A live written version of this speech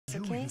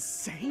okay?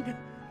 Insane?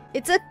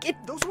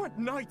 Those weren't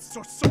knights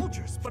or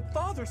soldiers, but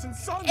fathers and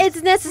sons.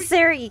 It's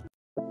necessary.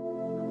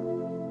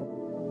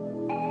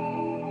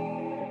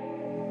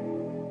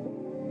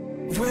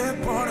 We're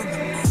born in the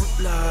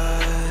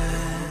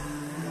moonlight.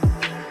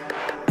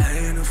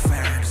 Ain't no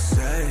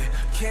fantasy.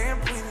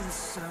 Can't breathe in the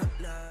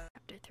sunlight.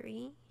 Chapter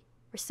 3.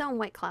 We're still in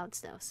White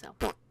Clouds though, so.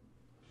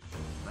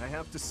 I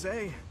have to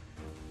say,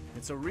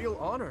 it's a real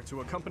honor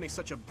to accompany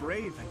such a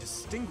brave and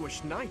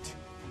distinguished knight.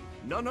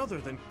 None other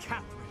than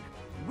Catherine,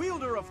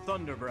 wielder of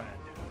Thunderbrand.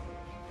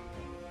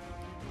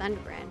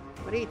 Thunderbrand?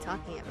 What are you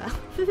talking about?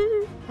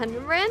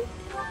 Thunderbrand?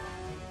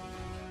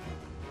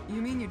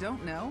 You mean you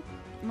don't know?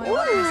 My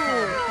weapon is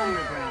called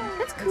Thunderbrand.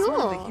 That's It's one of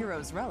cool. the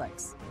hero's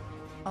relics.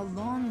 A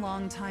long,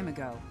 long time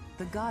ago,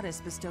 the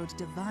goddess bestowed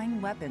divine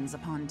weapons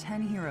upon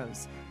 10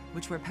 heroes,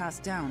 which were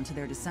passed down to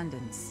their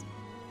descendants.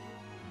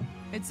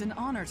 It's an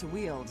honor to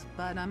wield,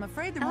 but I'm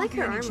afraid there won't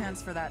be any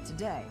chance for that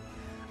today.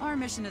 Our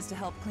mission is to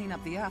help clean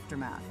up the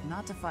aftermath,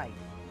 not to fight.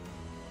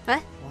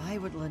 What? Why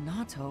would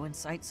Lenato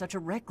incite such a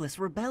reckless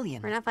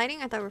rebellion? We're not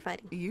fighting? I thought we were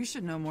fighting. You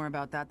should know more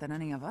about that than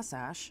any of us,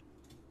 Ash.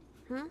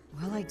 Hmm?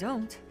 Well, I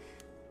don't.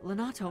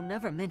 Lenato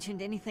never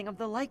mentioned anything of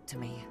the like to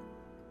me.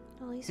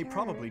 Well, He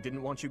probably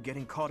didn't want you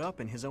getting caught up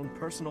in his own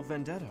personal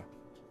vendetta.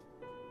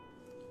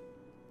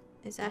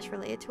 Is Ash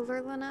related to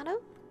Lord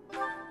Lenato?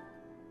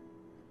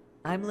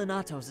 I'm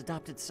Lenato's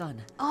adopted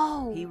son.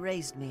 Oh! He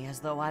raised me as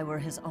though I were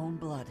his own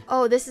blood.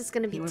 Oh, this is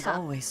gonna be tough. He was tough.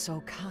 always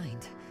so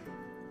kind.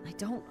 I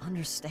don't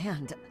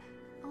understand.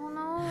 Oh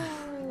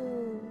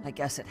no. I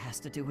guess it has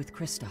to do with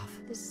Kristoff.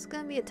 This is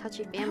gonna be a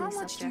touchy family How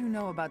subject. much do you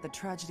know about the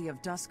tragedy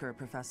of Dusker,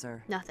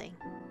 Professor? Nothing.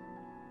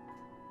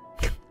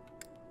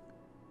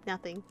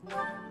 Nothing.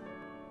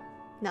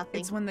 Nothing.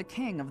 It's when the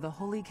king of the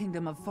Holy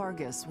Kingdom of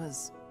Fargus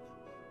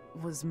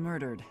was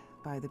murdered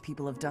by the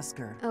people of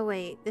Dusker. Oh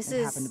wait, this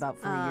it happened about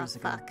 4 years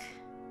ago. Fuck.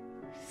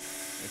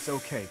 It's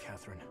okay,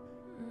 Catherine.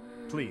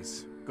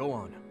 Please, go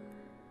on.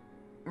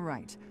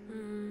 Right.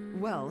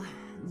 Well,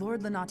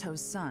 Lord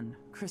Lenato's son,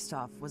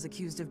 Kristoff, was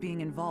accused of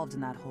being involved in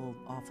that whole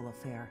awful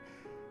affair.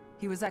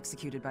 He was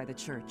executed by the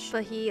church.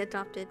 But he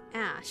adopted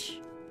Ash.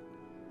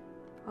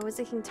 Why was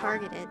the king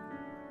targeted?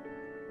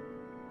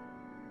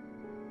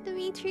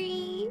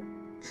 Dimitri!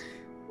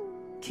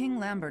 King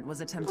Lambert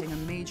was attempting a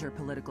major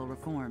political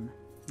reform.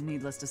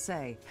 Needless to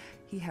say,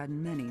 he had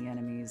many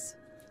enemies.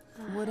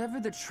 Whatever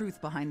the truth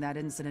behind that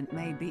incident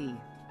may be,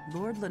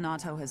 Lord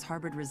Lenato has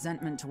harbored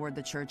resentment toward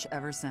the church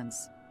ever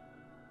since.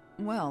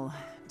 Well,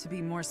 to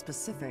be more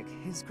specific,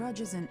 his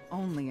grudge isn't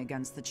only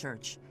against the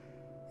church.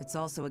 It's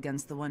also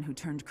against the one who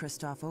turned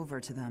Kristoff over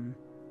to them.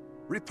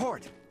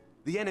 Report!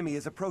 The enemy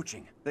is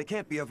approaching. They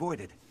can't be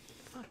avoided.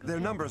 Their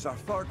numbers are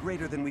far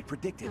greater than we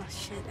predicted. Oh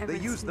shit, They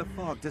use the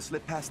fog to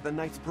slip past the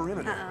Knight's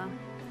perimeter.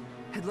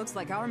 It looks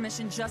like our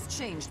mission just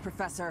changed,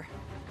 Professor.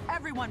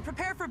 Everyone,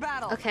 prepare for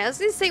battle! Okay, I was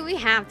gonna say we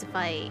have to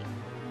fight.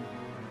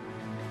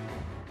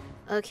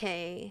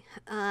 Okay,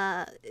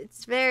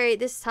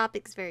 this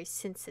topic's very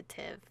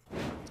sensitive.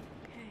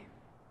 Okay.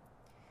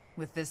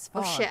 With this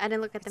fog, Oh shit, I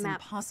didn't look at the map.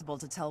 It's impossible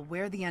to tell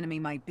where the enemy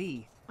might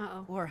be.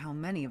 Uh-oh. Or how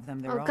many of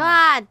them there are. Oh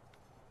god!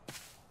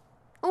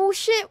 Oh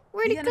shit,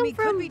 where'd The it come enemy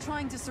from? could be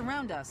trying to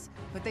surround us,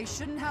 but they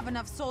shouldn't have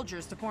enough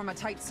soldiers to form a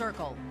tight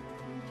circle.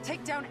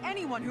 Take down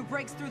anyone who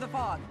breaks through the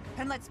fog,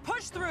 and let's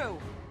push through!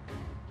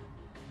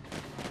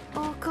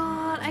 Oh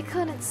god, I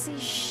couldn't see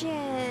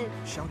shit.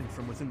 Shouting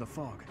from within the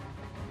fog.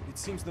 It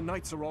seems the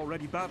knights are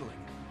already battling.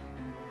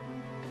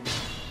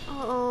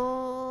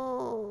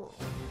 Oh.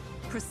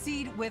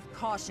 Proceed with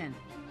caution.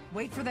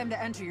 Wait for them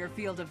to enter your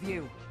field of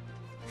view.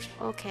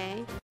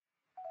 Okay.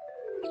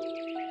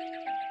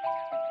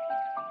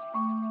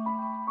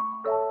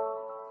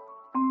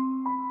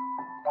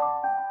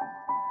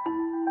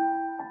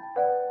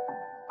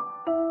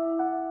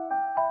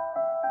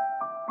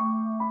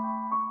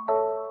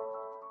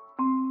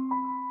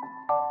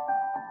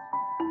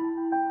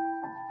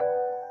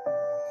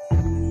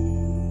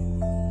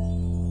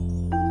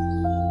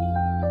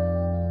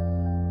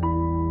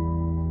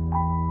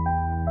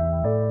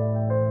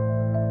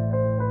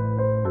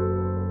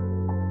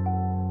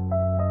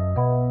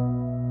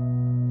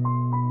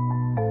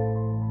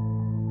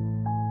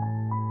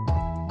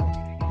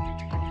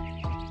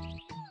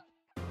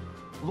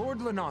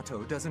 Lord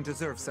Lenato doesn't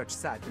deserve such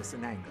sadness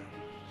and anger.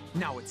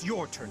 Now it's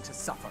your turn to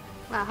suffer.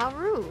 Wow, how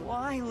rude.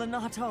 Why,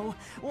 Lenato?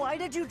 Why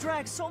did you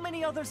drag so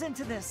many others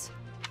into this?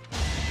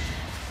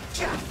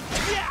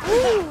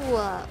 Ooh!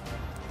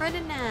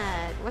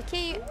 Ferdinand, what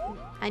can you...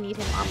 I need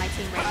him on my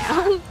team right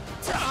now.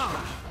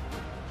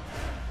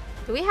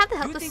 Do we have to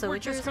help You the think we're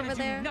soldiers just gonna over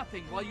do there?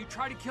 nothing while you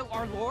try to kill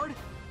our lord?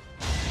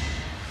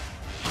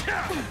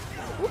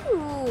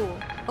 Ooh!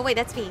 Oh wait,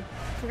 that's me.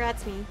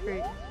 Congrats me for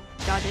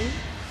dodging.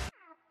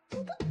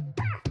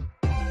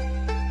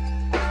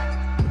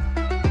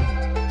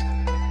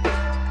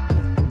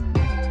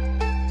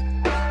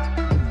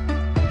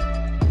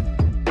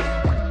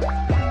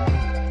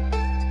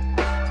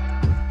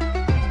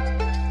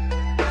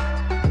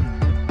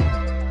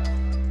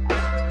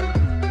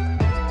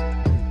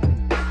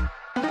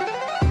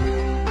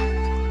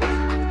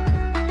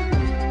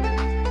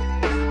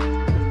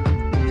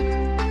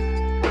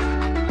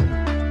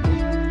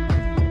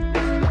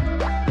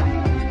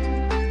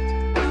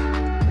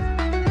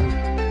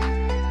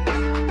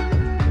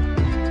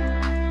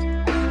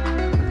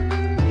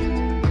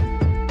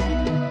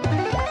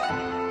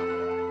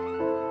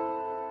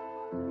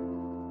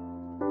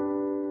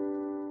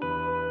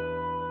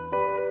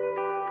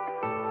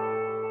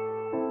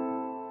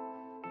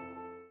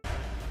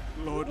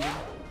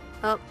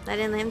 I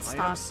didn't let him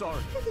I am stop.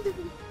 sorry.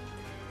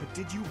 But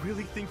did you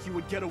really think you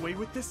would get away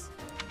with this?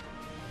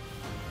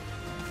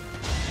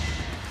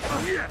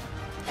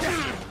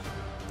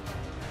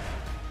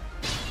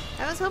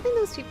 I was hoping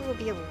those people would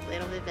be a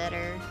little bit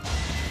better.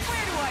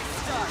 Where do I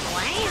start?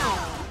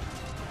 Wow!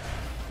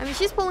 I mean,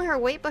 she's pulling her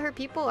weight, but her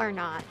people are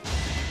not.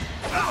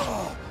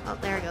 Oh,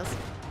 there it goes.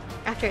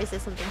 After I said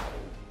something.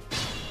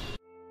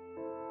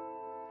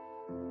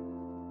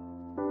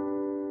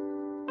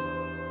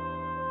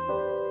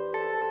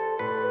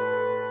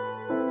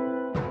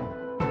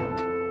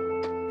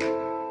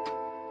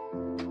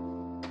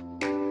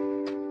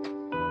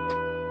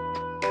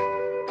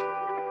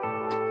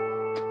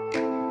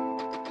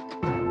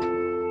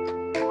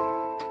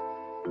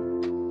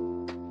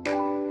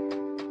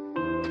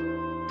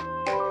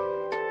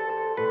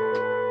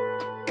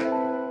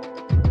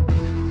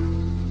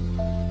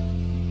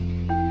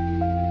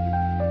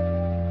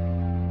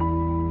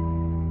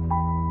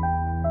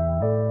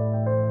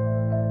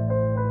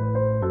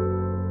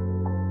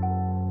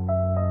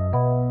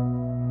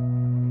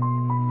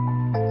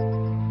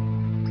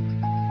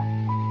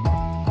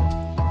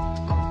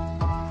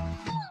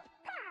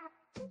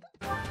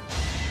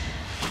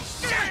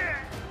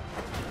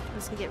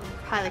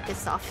 Highly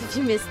pissed off if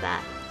you missed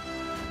that.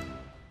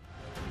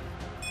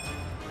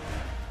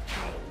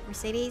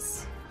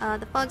 Mercedes.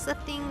 The fog's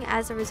lifting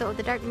as a result of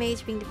the dark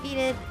mage being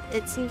defeated.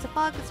 It seems the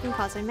fog has been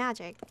caused by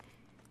magic.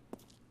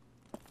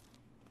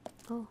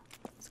 Oh,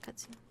 it's a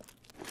cutscene.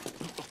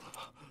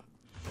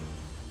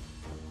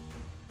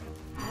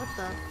 What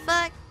the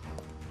fuck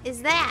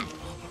is that?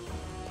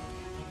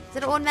 Is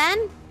it an old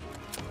man?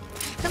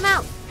 Come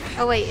out!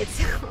 Oh wait,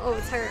 it's oh,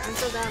 it's her. I'm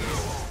so dumb.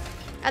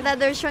 I thought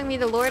they were showing me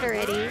the Lord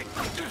already.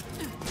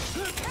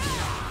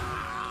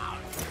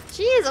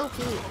 She is OP.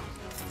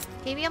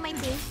 Can you be on my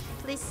team,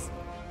 please?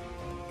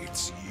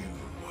 It's you.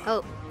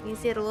 Oh, you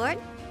see the Lord?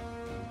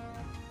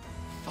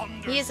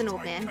 Thunder He is an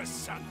old strike man.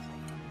 Cassandra.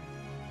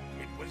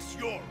 It was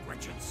your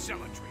wretched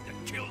zealotry that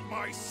killed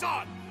my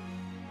son.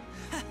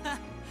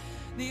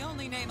 The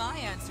only name I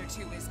answer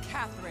to is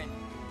Catherine.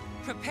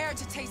 Prepare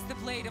to taste the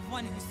blade of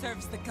one who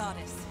serves the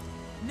goddess.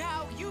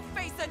 Now you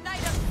face a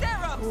knight of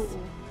Theros! Ooh.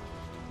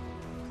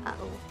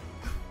 Uh-oh.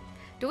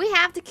 Do we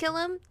have to kill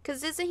him?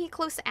 Because isn't he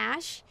close to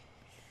Ash?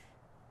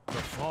 The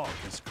fog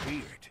has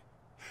cleared.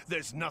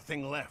 There's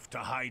nothing left to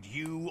hide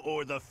you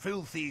or the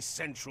filthy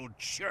Central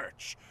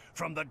Church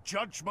from the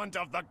judgment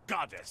of the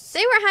goddess.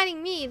 They were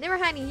hiding me. They were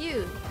hiding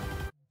you.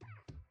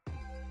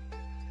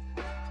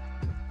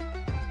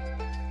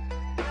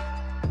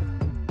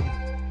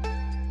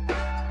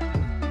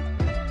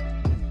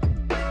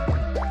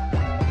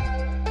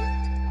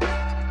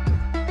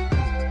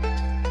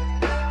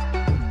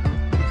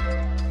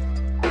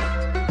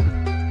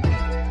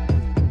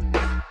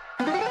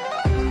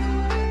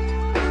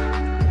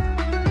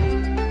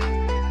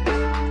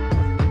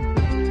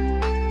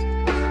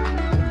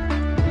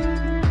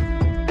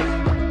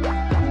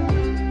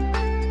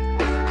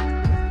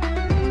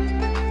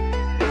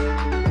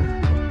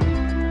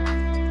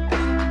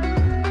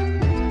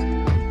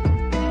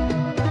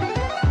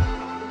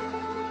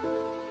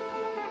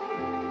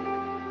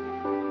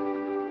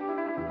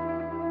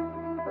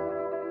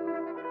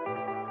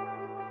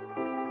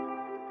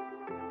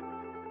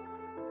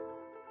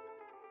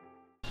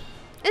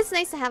 It's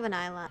nice to have an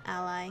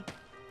ally.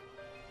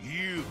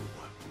 You.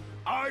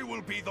 I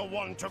will be the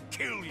one to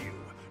kill you.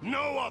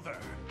 No other.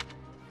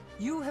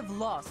 You have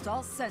lost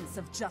all sense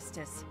of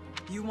justice.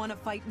 You want to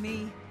fight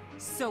me?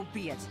 So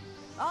be it.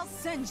 I'll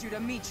send you to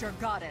meet your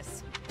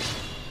goddess.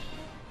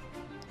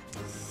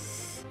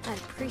 I'd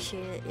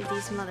appreciate it if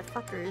these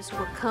motherfuckers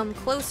would come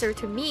closer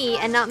to me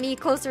and not me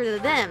closer to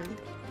them.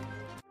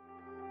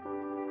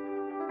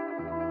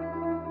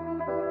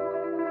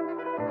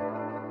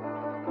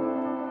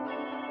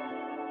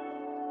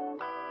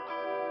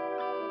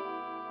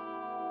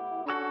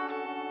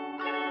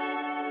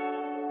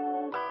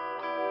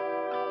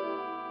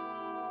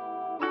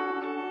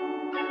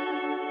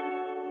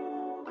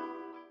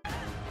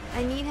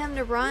 I need him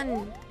to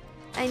run.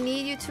 I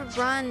need you to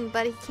run,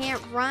 but he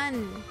can't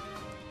run.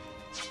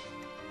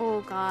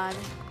 Oh god.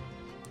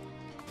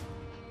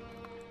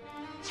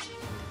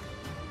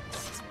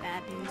 This is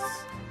bad news.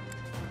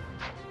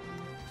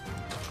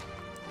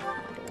 I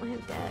don't want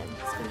him dead.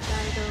 He's gonna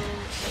die though.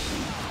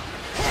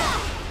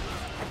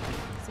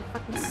 Because he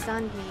fucking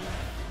stunned me.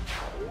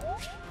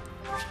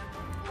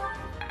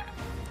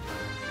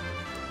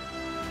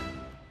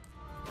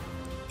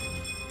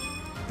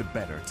 The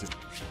better to...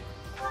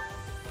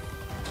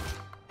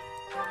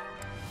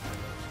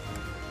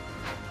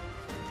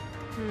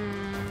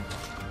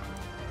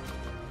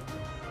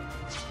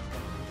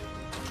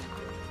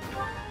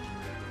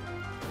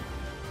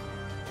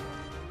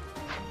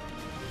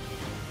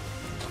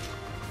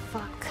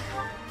 Fuck.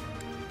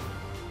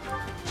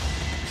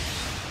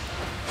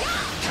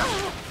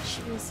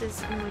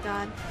 Jesus, oh my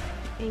god.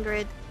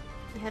 Ingrid,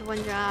 I had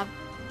one job.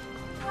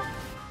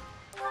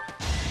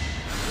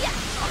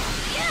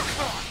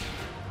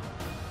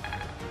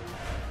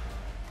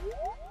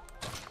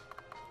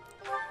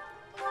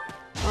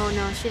 Oh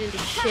no, she didn't do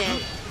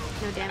shit.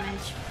 No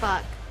damage.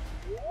 Fuck.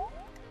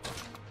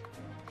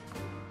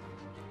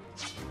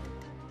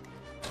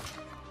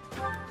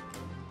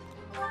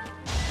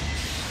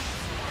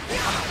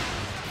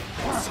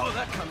 Saw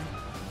that coming.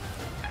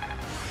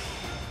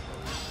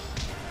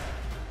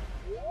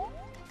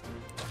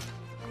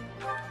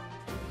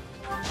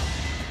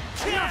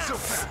 Not so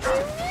fast.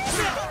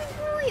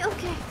 Really?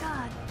 Okay,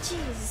 God.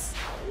 Jeez.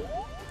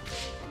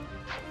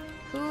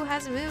 Who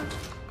hasn't moved?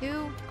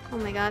 Who? Oh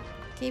my god.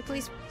 Can you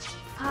please?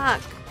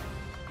 Fuck.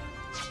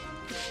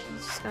 You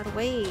just gotta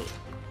wait.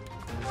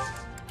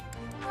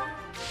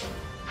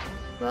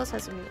 Who else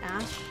hasn't moved?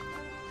 Ash?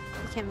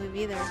 He can't move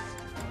either.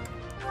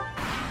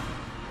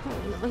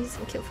 Oh no, he's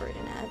gonna kill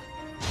Ferdinand.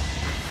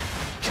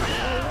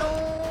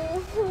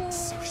 Oh no!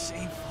 So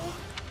shameful.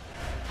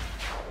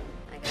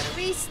 I gotta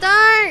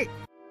restart!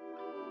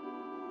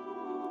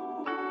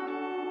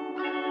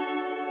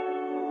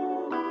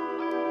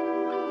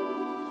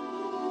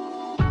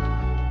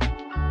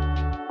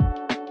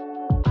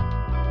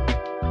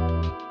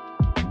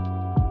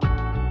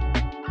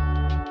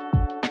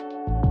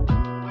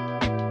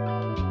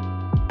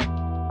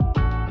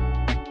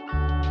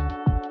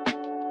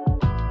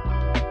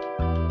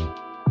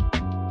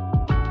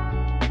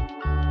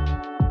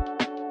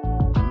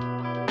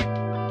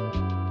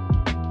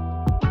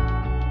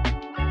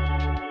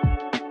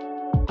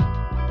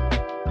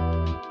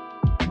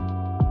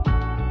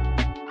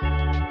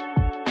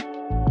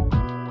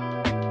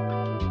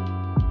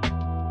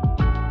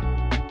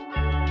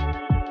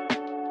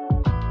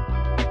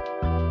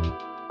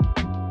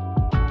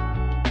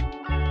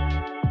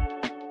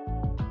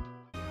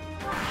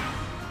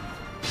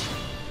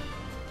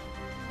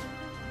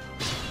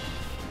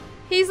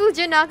 He's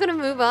legit not gonna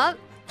move up?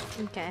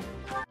 Okay.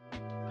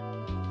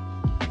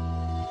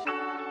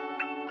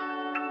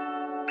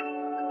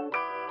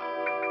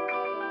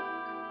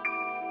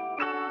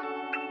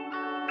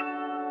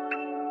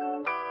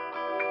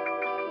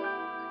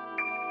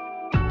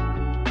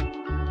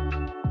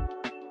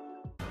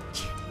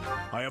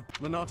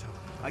 Lonato,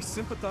 I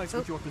sympathize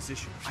with your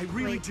position. I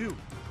really do.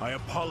 I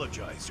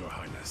apologize, Your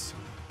Highness.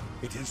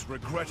 It is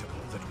regrettable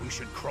that we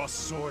should cross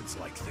swords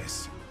like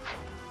this.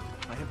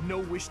 I have no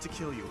wish to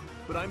kill you,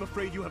 but I'm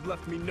afraid you have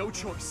left me no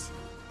choice.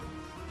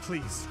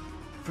 Please,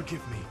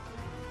 forgive me.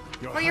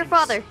 Your Or your Highness,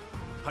 father.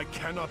 I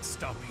cannot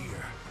stop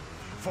here.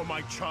 For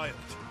my child,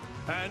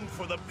 and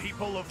for the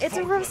people of It's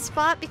a rough Fordland.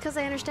 spot because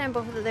I understand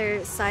both of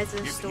their sides of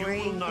the If story.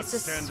 you will not It's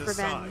just stand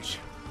revenge. aside,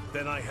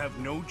 then I have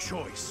no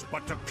choice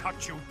but to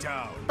cut you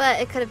down. But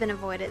it could have been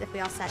avoided if we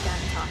all sat down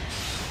and talked.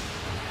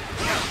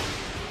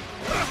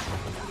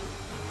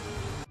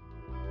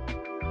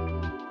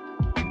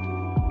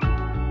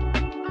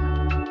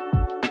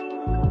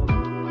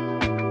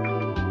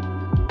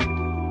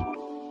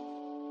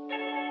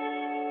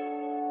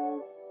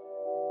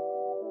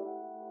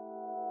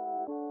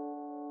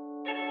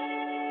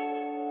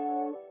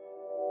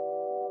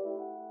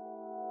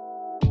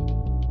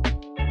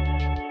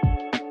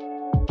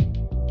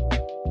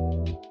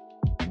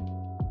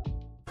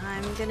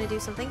 I'm gonna do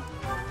something.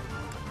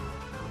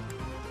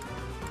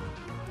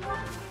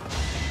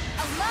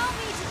 Allow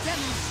me to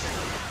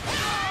demonstrate.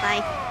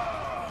 Bye.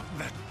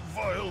 That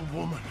vile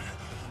woman.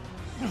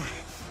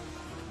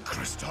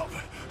 Kristoff,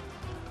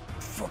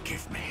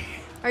 forgive me.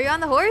 Are you on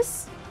the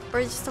horse? Or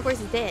is just the horse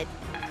is dead?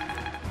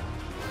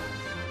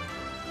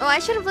 Oh, I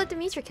should have let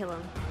Dimitri kill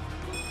him.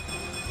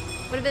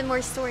 Would have been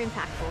more story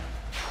impactful.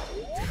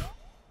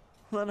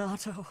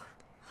 Lonato,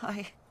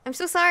 I'm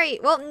so sorry.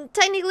 Well,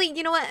 technically,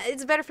 you know what?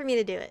 It's better for me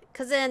to do it.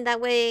 Because then that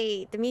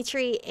way,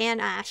 Dimitri and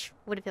Ash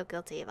wouldn't feel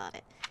guilty about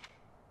it.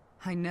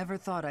 I never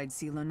thought I'd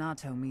see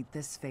Lonato meet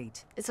this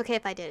fate. It's okay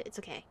if I did it. It's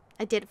okay.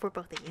 I did it for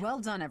both of you. Well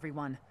done,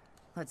 everyone.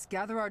 Let's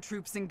gather our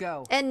troops and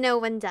go. And no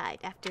one died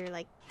after,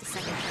 like, the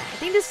second try. I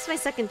think this is my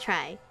second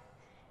try.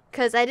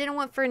 Because I didn't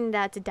want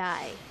Ferdinand to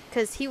die.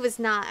 Because he was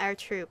not our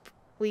troop.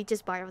 We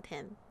just borrowed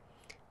him.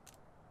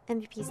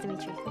 MVP's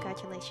Dimitri.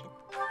 Congratulations.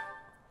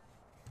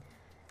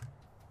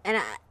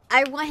 And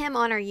I want him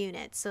on our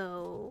unit,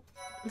 so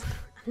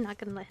I'm not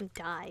gonna let him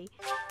die.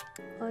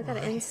 Oh, I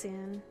gotta end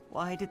soon.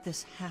 why did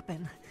this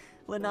happen?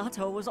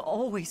 Lonato was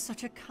always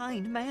such a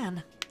kind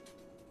man.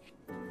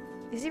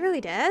 Is he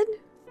really dead?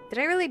 Did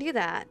I really do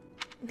that?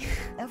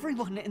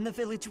 Everyone in the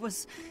village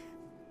was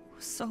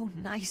so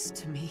nice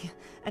to me,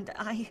 and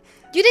I...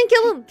 You didn't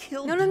kill him!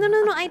 Killed No,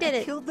 them. I did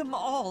it. Killed them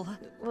all.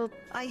 Well,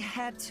 I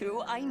had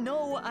to. I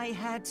know I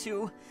had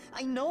to.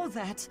 I know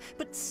that,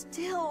 but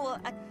still,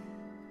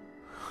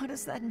 what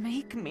does that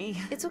make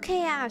me? it's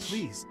okay, Ash.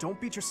 Please, don't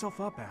beat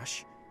yourself up,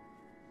 Ash.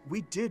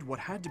 We did what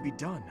had to be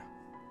done.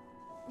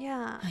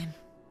 Yeah.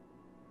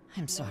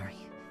 I'm sorry.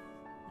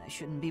 I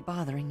shouldn't be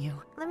bothering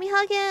you. Let me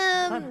hug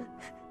him!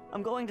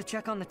 I'm going to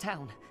check on the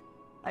town.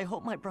 I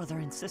hope my brother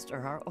and sister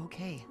are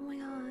okay. Oh my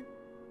god.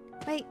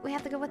 Wait, we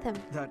have to go with him.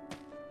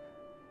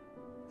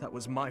 That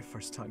was my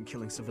first time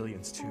killing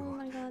civilians Oh too.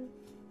 my god.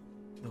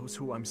 Those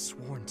who I'm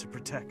sworn to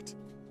protect.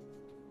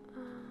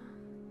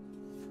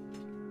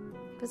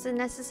 Was it a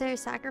necessary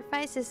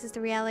sacrifice? This is the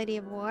reality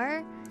of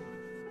war?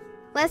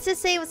 Let's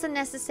just say it was a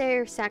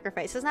necessary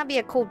sacrifice. Let's not be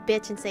a cold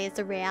bitch and say it's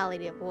the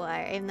reality of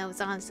war, even though it's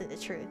honestly the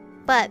truth.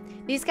 But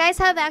these guys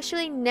have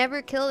actually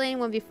never killed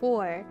anyone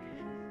before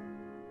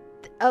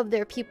of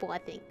their people, I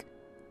think.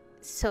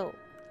 So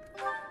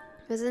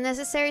it was a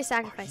necessary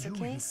sacrifice. Are you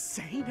okay?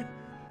 insane?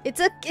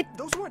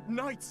 Those weren't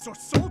knights or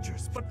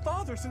soldiers, but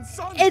fathers and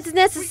sons. It's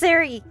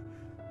necessary.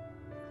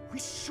 We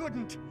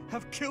shouldn't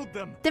have killed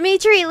them.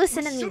 Dimitri,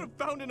 listen to me. We should have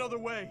found another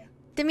way.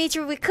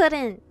 Dimitri, we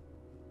couldn't.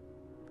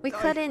 We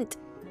couldn't.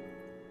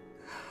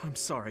 I'm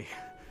sorry.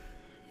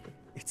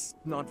 It's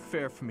not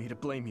fair for me to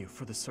blame you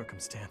for the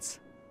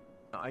circumstance.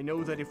 I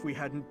know that if we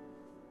hadn't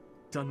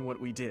done what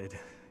we did,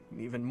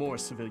 even more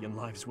civilian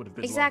lives would have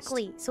been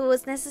exactly. lost. So it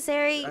was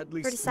necessary At for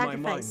least the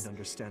sacrifice. my mind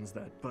understands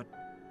that, but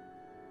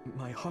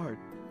my heart...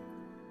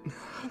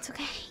 It's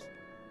okay.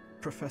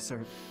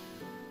 Professor,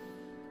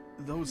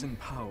 those in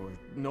power,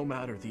 no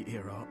matter the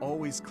era,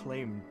 always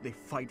claim they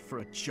fight for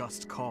a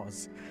just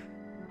cause,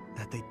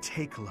 that they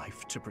take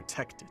life to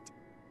protect it.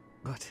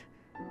 But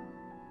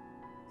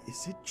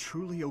is it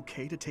truly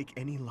okay to take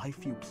any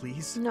life you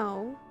please?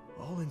 No.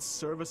 All in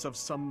service of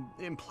some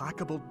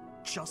implacable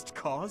just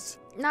cause?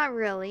 Not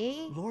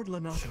really. Lord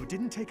Lonato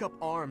didn't take up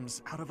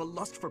arms out of a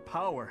lust for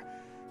power.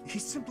 He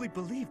simply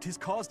believed his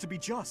cause to be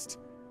just.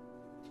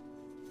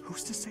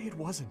 Who's to say it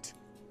wasn't?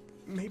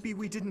 Maybe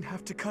we didn't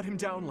have to cut him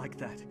down like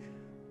that.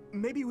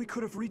 Maybe we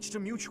could have reached a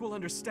mutual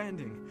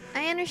understanding.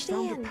 I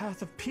understand. Found a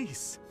path of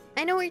peace.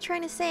 I know what you're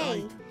trying to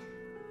say.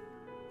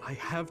 I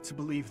have to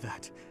believe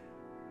that.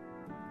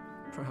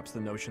 Perhaps the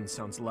notion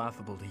sounds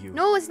laughable to you.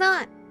 No, it's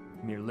not.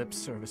 Mere lip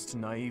service to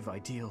naive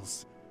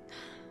ideals.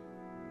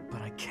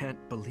 But I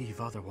can't believe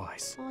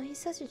otherwise. Oh, he's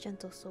such a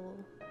gentle soul.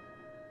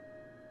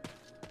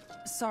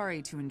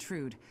 Sorry to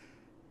intrude,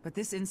 but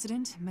this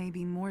incident may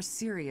be more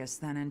serious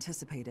than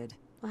anticipated.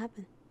 What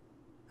happened?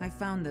 I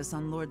found this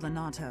on Lord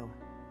Lonato.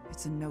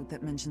 It's a note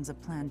that mentions a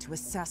plan to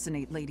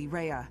assassinate Lady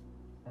Rhea.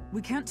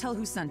 We can't tell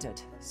who sent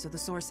it, so the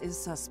source is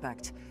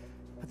suspect.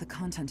 But the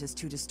content is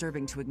too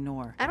disturbing to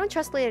ignore. I don't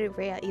trust Lady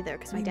Rhea either,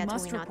 because my dad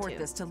told me not to. We must report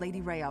this to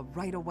Lady Rhea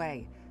right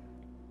away.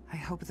 I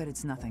hope that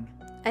it's nothing.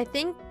 I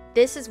think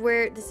this is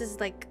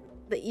like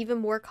the even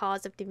more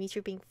cause of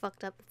Dimitri being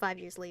fucked up 5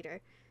 years later.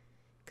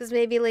 Because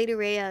maybe Lady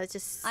Rhea is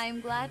just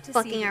I'm glad to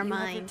fucking see our that you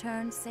mind. have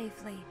returned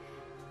safely.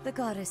 The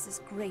goddess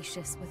is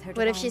gracious with her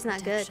What if divine she's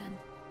not good? protection.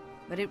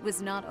 But it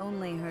was not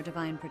only her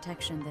divine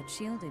protection that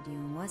shielded you,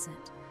 was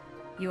it?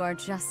 You are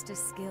just as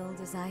skilled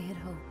as I had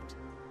hoped.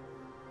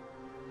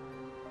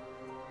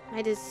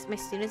 My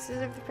students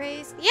deserve the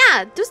praise?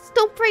 Yeah, just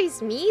don't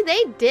praise me.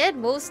 They did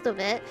most of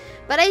it.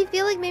 But I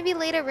feel like maybe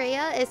Lady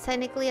Rhea is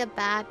technically a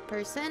bad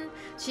person.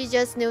 She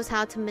just knows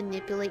how to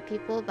manipulate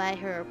people by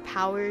her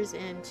powers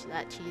and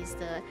that she's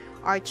the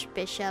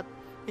archbishop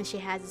and she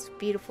has this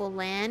beautiful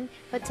land.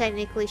 But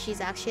technically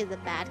she's actually the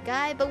bad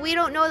guy. But we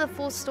don't know the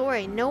full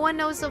story. No one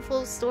knows the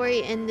full story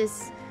in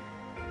this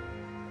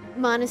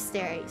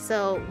monastery.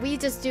 So we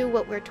just do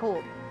what we're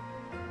told.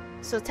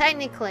 So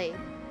technically...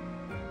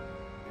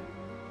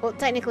 Well,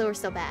 technically we're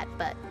still bad,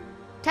 but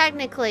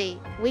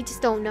technically we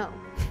just don't know.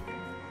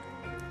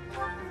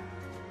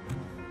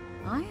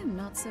 I am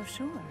not so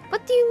sure.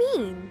 What do you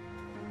mean?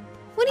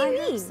 What do you I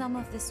heard mean? some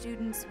of the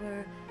students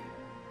were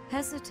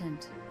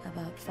hesitant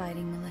about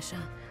fighting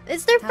militia.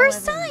 It's their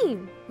first However,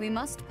 time! We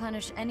must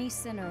punish any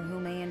sinner who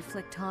may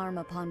inflict harm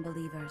upon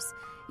believers,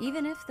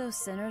 even if those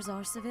sinners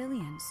are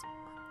civilians.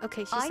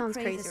 Okay, she I sounds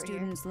pray crazy the right here.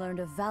 students learned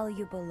a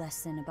valuable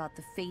lesson about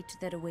the fate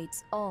that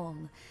awaits all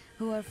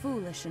who are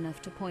foolish enough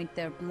to point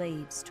their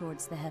blades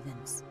towards the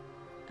heavens.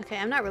 Okay,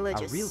 I'm not Our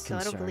religious, real so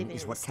I don't believe concern in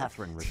is what this stuff.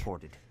 Catherine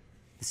reported.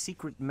 The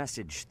secret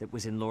message that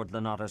was in Lord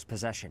Lonato's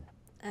possession.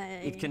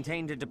 It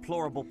contained a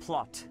deplorable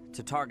plot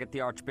to target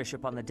the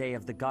Archbishop on the day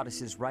of the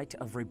goddess's rite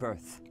of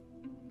rebirth.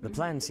 The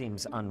plan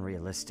seems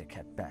unrealistic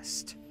at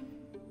best.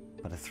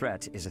 But a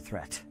threat is a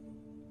threat.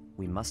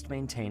 We must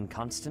maintain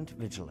constant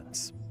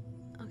vigilance.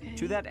 Okay.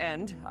 To that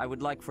end, I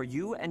would like for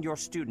you and your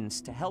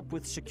students to help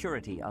with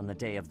security on the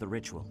day of the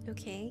ritual.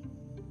 Okay.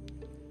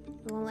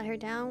 We won't let her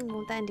down. We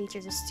won't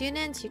endanger the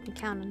students. You can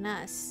count on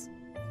us.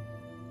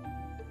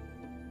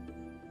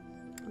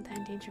 Won't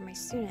endanger my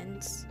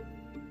students.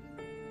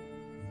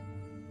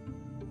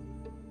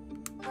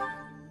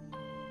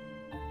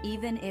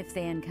 Even if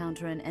they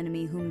encounter an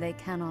enemy whom they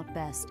cannot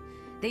best,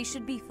 they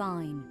should be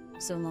fine,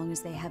 so long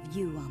as they have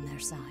you on their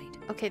side.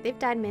 Okay, they've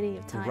died many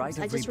The times. rite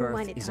I of just rebirth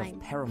rewinded is time.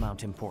 of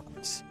paramount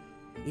importance.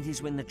 It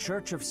is when the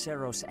Church of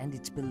Seros and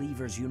its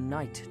believers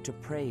unite to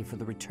pray for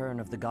the return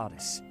of the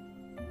goddess.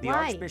 The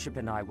Why? Archbishop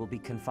and I will be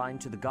confined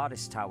to the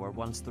Goddess Tower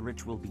once the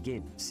ritual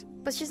begins.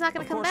 But she's not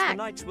gonna come Of course, back. the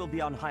Knights will be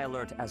on high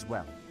alert as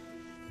well.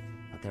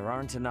 But there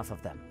aren't enough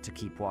of them to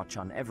keep watch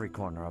on every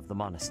corner of the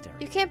monastery.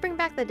 You can't bring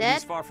back the It dead.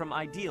 is far from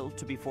ideal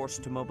to be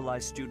forced to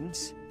mobilize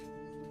students,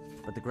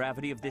 but the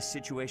gravity of this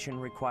situation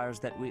requires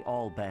that we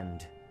all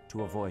bend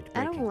to avoid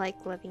I breaking. don't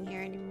like living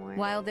here anymore.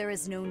 While there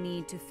is no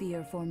need to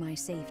fear for my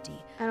safety,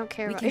 I don't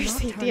care we about your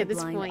cannot safety turn a at this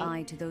blind point.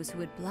 eye to those who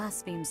would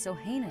blaspheme so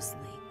heinously.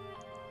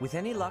 With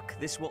any luck,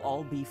 this will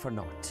all be for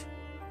naught.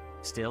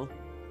 Still,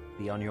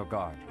 be on your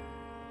guard.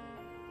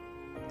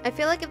 I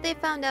feel like if they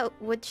found out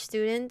which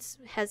students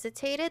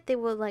hesitated, they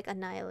would like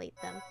annihilate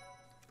them.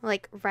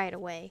 Like right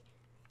away.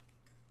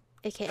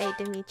 AKA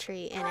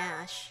Dimitri and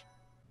Ash.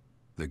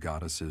 The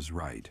goddess's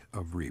rite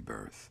of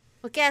rebirth.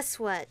 Well, guess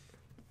what?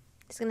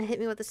 It's gonna hit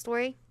me with a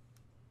story.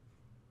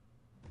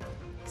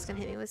 It's gonna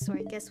hit me with a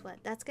story. Guess what?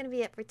 That's gonna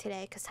be it for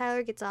today, because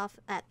Tyler gets off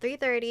at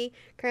 3:30.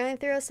 Currently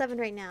 3:07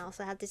 right now,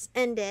 so I have to just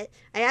end it.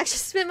 I actually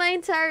spent my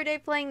entire day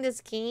playing this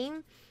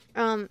game.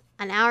 An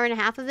hour and a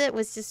half of it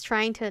was just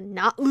trying to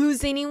not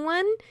lose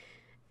anyone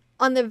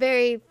on the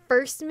very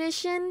first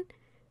mission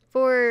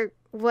for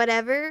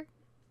whatever.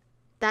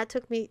 That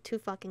took me too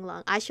fucking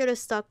long. I should have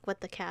stuck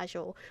with the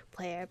casual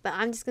player, but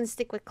I'm just going to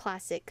stick with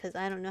classic because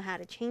I don't know how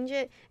to change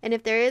it. And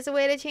if there is a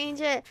way to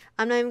change it,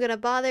 I'm not even going to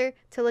bother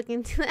to look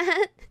into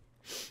that.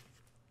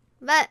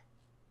 But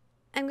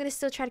I'm going to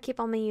still try to keep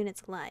all my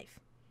units alive,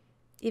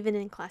 even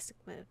in classic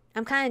mode.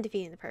 I'm kind of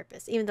defeating the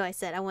purpose, even though I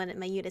said I wanted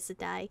my units to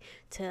die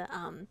to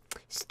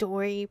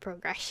story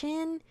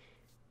progression.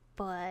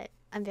 But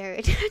I'm very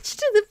attached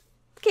to the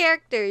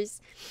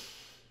characters.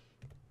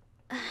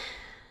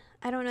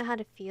 I don't know how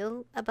to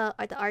feel about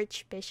the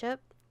Archbishop.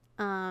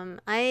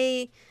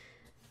 I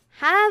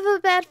have a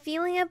bad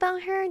feeling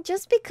about her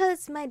just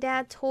because my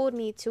dad told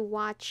me to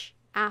watch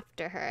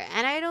after her.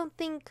 And I don't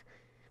think...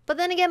 But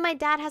then again, my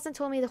dad hasn't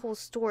told me the whole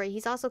story.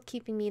 He's also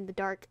keeping me in the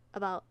dark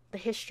about the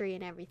history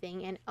and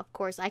everything. And of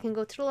course, I can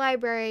go to the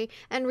library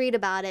and read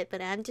about it,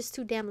 but I'm just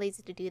too damn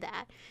lazy to do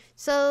that.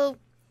 So,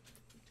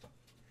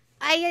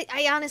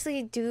 I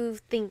honestly do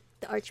think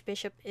the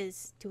Archbishop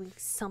is doing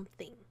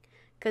something.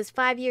 Because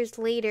 5 years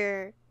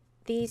later,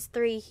 these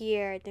three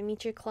here,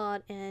 Dimitri,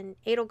 Claude, and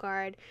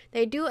Edelgard,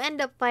 they do end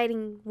up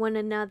fighting one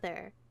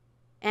another.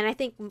 And I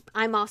think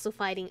I'm also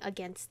fighting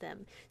against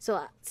them.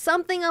 So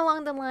something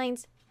along the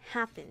lines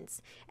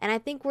happens. And I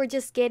think we're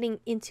just getting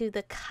into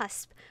the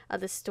cusp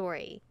of the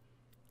story.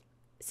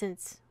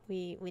 Since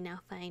we now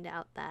find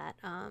out that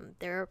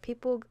there are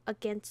people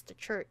against the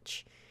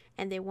church.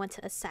 And they want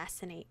to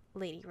assassinate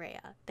Lady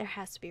Rhea. There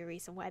has to be a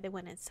reason why they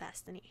want to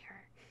assassinate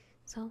her.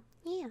 So,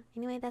 yeah.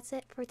 Anyway, that's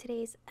it for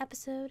today's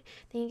episode.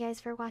 Thank you guys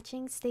for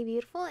watching. Stay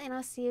beautiful, and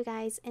I'll see you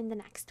guys in the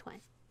next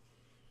one.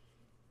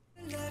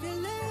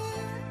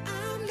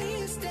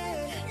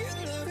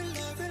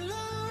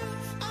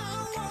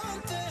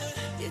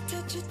 You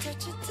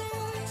touch it,